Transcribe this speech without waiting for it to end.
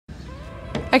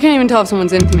I can't even tell if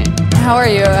someone's into me. How are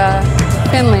you,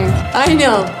 Finley? I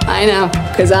know,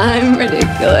 because I'm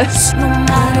ridiculous. No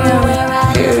matter where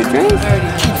I Dude, drink.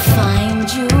 can find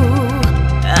you.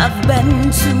 I've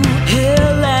been to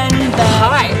hell and back.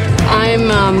 Hi,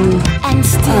 I'm, And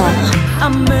still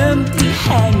I'm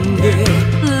empty-handed.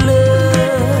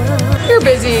 Love. You're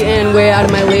busy and way out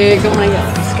of my league. I want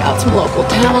to scout some local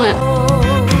talent.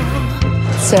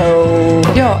 So,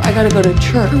 yo, I gotta go to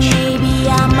church. Maybe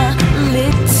I'm a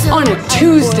little On a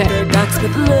Tuesday. unorthodox,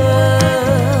 but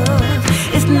love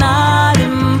is not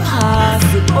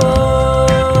impossible.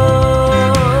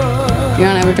 You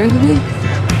wanna have a drink with me?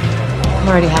 I'm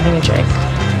already having a drink.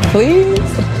 Please?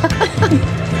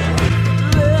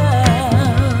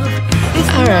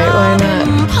 All right, why not?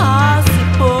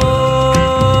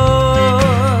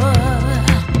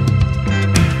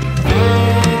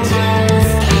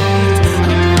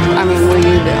 I mean, what do?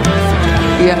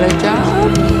 You got a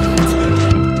job?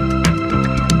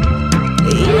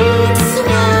 It's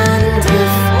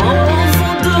wonderful,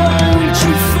 don't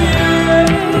you feel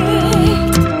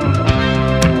it?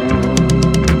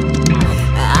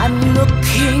 I'm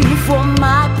looking for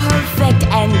my perfect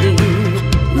ending.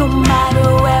 No matter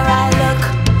where I look,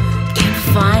 can't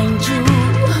find you.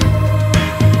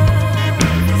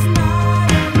 It's not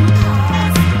impossible.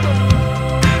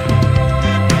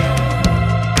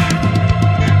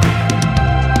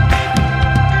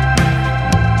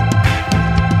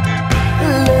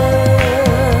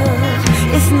 Love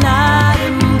is not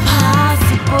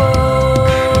impossible.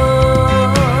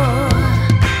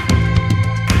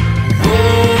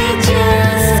 They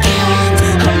just can't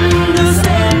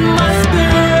understand my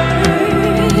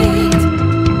spirit.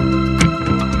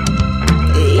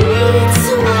 It's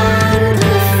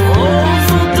wonderful,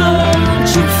 so don't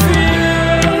you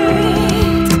feel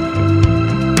it?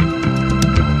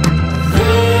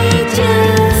 They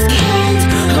just can't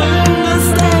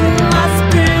understand my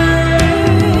spirit.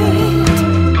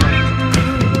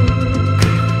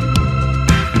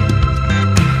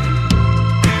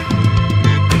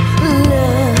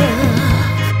 Love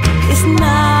is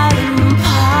not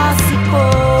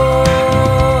impossible.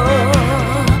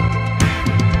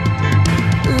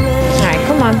 All right,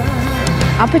 come on.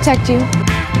 I'll protect you.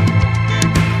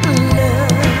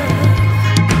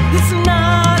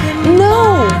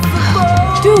 No!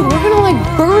 Dude, we're gonna,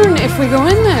 like, burn if we go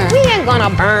in there. We ain't gonna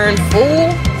burn,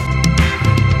 fool.